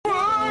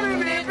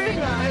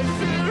nice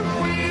if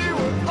we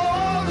were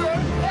older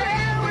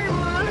and we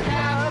would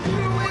have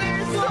to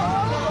wait so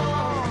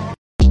long.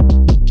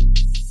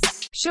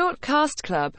 Short Cast Club